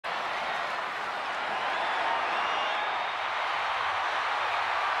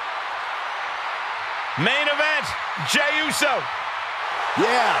Main event, Jey Uso.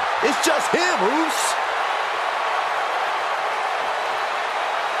 Yeah, it's just him, Uso.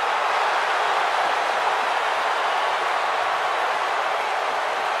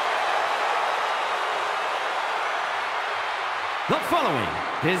 The following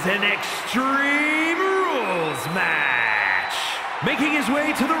is an Extreme Rules match. Making his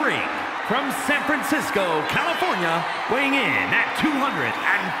way to the ring from San Francisco, California, weighing in at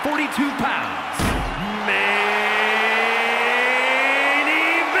 242 pounds. Main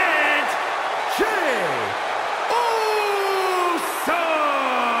event, Jey Uso!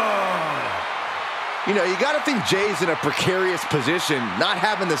 You know, you got to think Jey's in a precarious position, not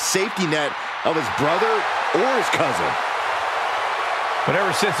having the safety net of his brother or his cousin. But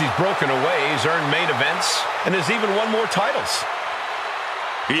ever since he's broken away, he's earned main events and has even won more titles.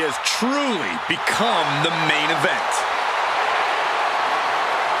 He has truly become the main event.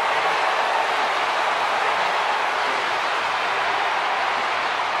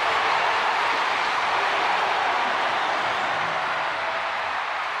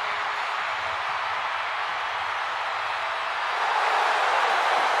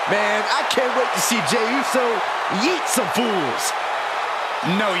 Man, I can't wait to see Jey Uso yeet some fools.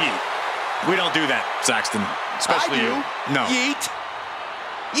 No yeet. We don't do that, Saxton. Especially I do. you. No. Yeet.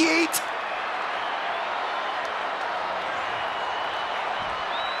 Yeet.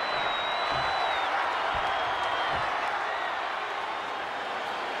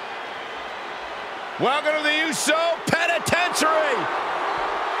 Welcome to the Uso Penitentiary.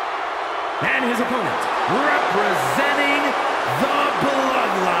 And his opponent, representing the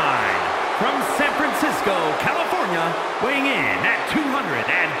Bloodline, from San Francisco, California, weighing in at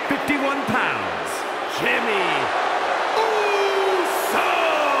 251 pounds, Jimmy Uso!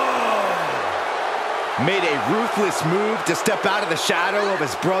 Made a ruthless move to step out of the shadow of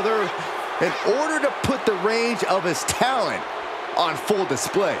his brother in order to put the range of his talent on full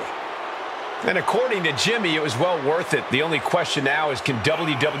display. And according to Jimmy, it was well worth it. The only question now is, can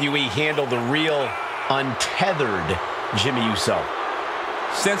WWE handle the real, untethered Jimmy Uso?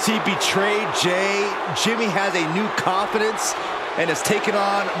 Since he betrayed Jey, Jimmy has a new confidence and has taken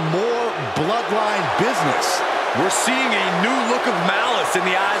on more Bloodline business. We're seeing a new look of malice in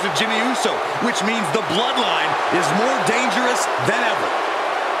the eyes of Jimmy Uso, which means the Bloodline is more dangerous than ever.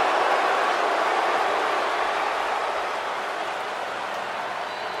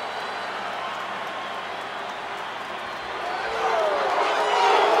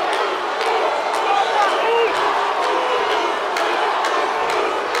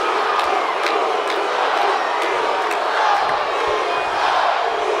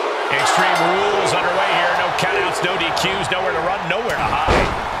 Extreme Rules underway here. No countouts, no DQs, nowhere to run, nowhere to hide.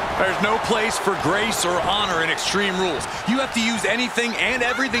 There's no place for grace or honor in Extreme Rules. You have to use anything and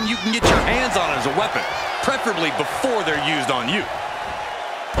everything you can get your hands on as a weapon, preferably before they're used on you.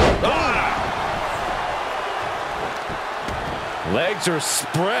 Legs are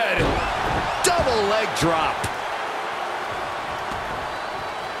spread. Double leg drop.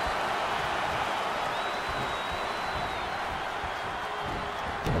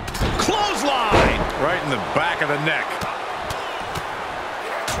 Clothesline! Right in the back of the neck.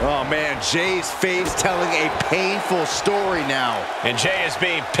 Oh man, Jey's face telling a painful story now. And Jey is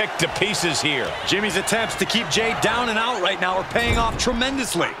being picked to pieces here. Jimmy's attempts to keep Jey down and out right now are paying off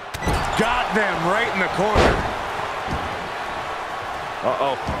tremendously. Got them right in the corner.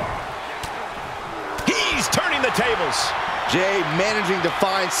 Uh-oh. He's turning the tables. Jey managing to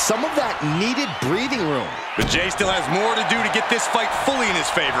find some of that needed breathing room. But Jey still has more to do to get this fight fully in his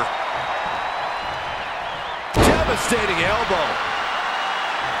favor. Devastating elbow.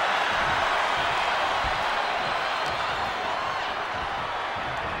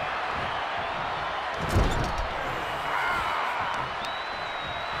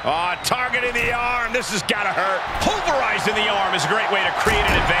 Targeting the arm. This has got to hurt. Pulverizing the arm is a great way to create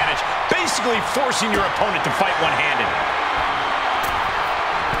an advantage. Basically forcing your opponent to fight one-handed.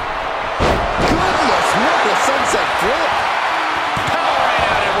 Goodness, what a sunset flip. Power right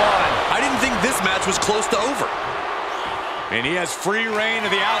out at one. I didn't think this match was close to over. And he has free reign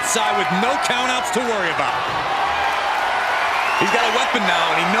to the outside with no countouts to worry about. He's got a weapon now,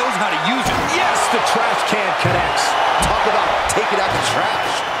 and he knows how to use it. Yes, the trash can connects. Talk about taking out the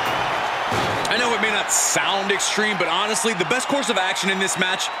trash. I know it may not sound extreme, but honestly, the best course of action in this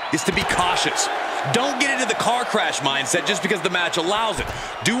match is to be cautious. Don't get into the car crash mindset just because the match allows it.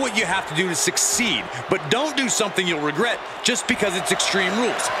 Do what you have to do to succeed, but don't do something you'll regret just because it's Extreme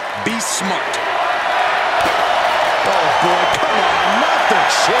Rules. Be smart. Oh boy, come on, not the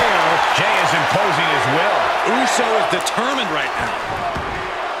chair. Jey is imposing his will. Uso is determined right now.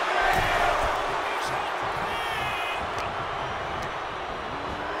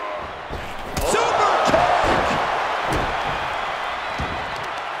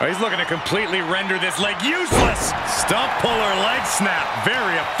 Oh, he's looking to completely render this leg useless. Stump puller leg snap.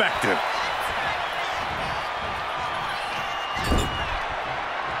 Very effective.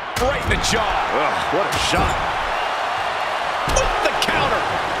 Right in the jaw. Ugh, what a shot. The counter.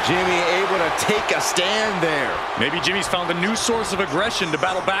 Jimmy able to take a stand there. Maybe Jimmy's found a new source of aggression to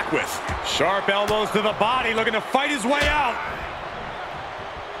battle back with. Sharp elbows to the body, looking to fight his way out.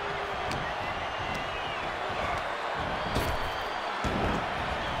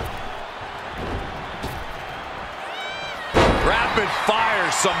 Rapid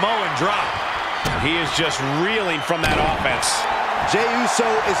fire Samoan drop. He is just reeling from that offense. Jey Uso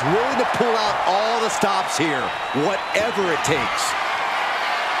is willing to pull out all the stops here, whatever it takes.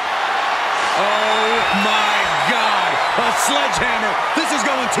 Oh my God, a sledgehammer. This is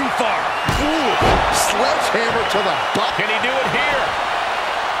going too far. Ooh, sledgehammer to the butt. Can he do it here?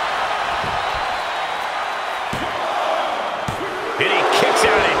 And he kicks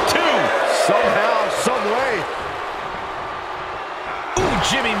out at 2. Somehow, some way. Ooh,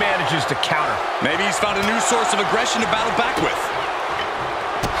 Jimmy manages to counter. Maybe he's found a new source of aggression to battle back with.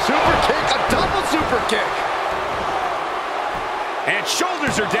 Super kick, a double super kick. And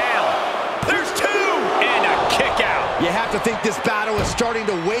shoulders are down. There's 2. And a kick out. You have to think this battle is starting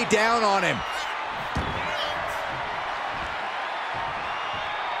to weigh down on him.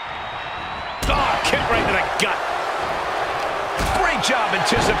 Oh, kick right to the gut. Great job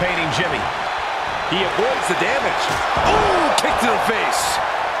anticipating Jimmy. He avoids the damage. Ooh, kick to the face.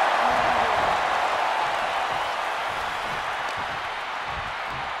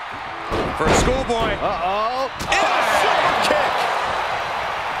 For a schoolboy. Uh-oh. Oh, kick.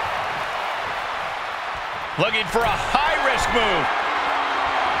 Looking for a high-risk move.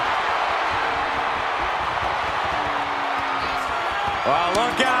 Oh,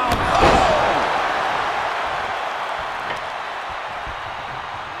 look out.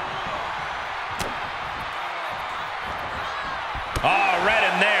 Oh, right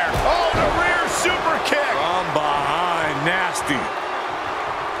in there. Oh, the rear super kick. From behind, nasty.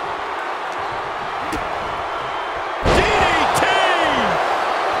 DDT.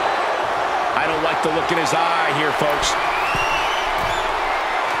 I don't like the look in his eye here, folks.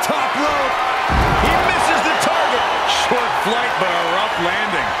 Top rope. He misses the target. Short flight, but a rough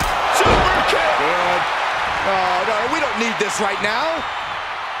landing. Super kick. Good. Oh, no, we don't need this right now.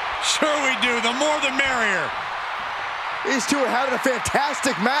 Sure we do. The more the merrier. These two are having a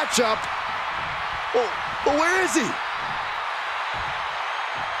fantastic matchup. Well, where is he?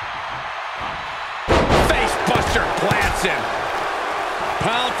 Face buster plants him.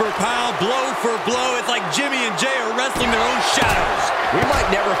 Pound for pound, blow for blow. It's like Jimmy and Jey are wrestling their own shadows. We might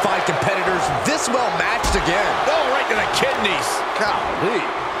never find competitors this well matched again. Oh, right to the kidneys. Golly.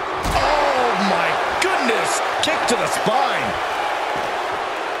 Oh, my goodness. Kick to the spine.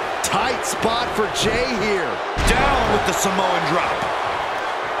 Tight spot for Jey here. Down with the Samoan drop.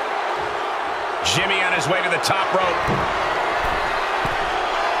 Jimmy on his way to the top rope.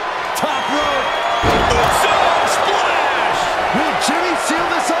 Top rope. Samoan splash. Will Jimmy seal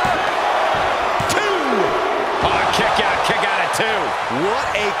this up? 2. Oh, kick out at 2. What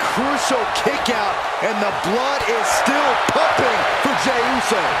a crucial kick out, and the blood is still pumping for Jey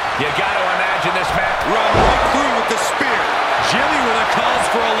Uso. You got to imagine this match. Run right through with the spear. Jimmy with a cause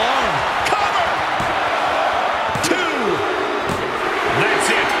for alarm. Cover. 2. That's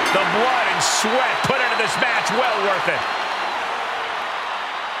it. The blood and sweat put into this match. Well worth it.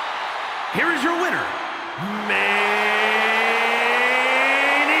 Here is your winner, main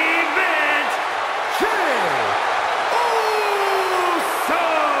event, Jey Uso!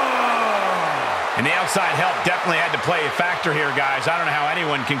 And the outside help definitely had to play a factor here, guys. I don't know how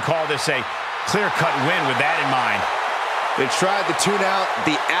anyone can call this a clear-cut win with that in mind. They tried to tune out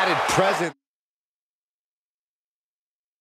the added presence.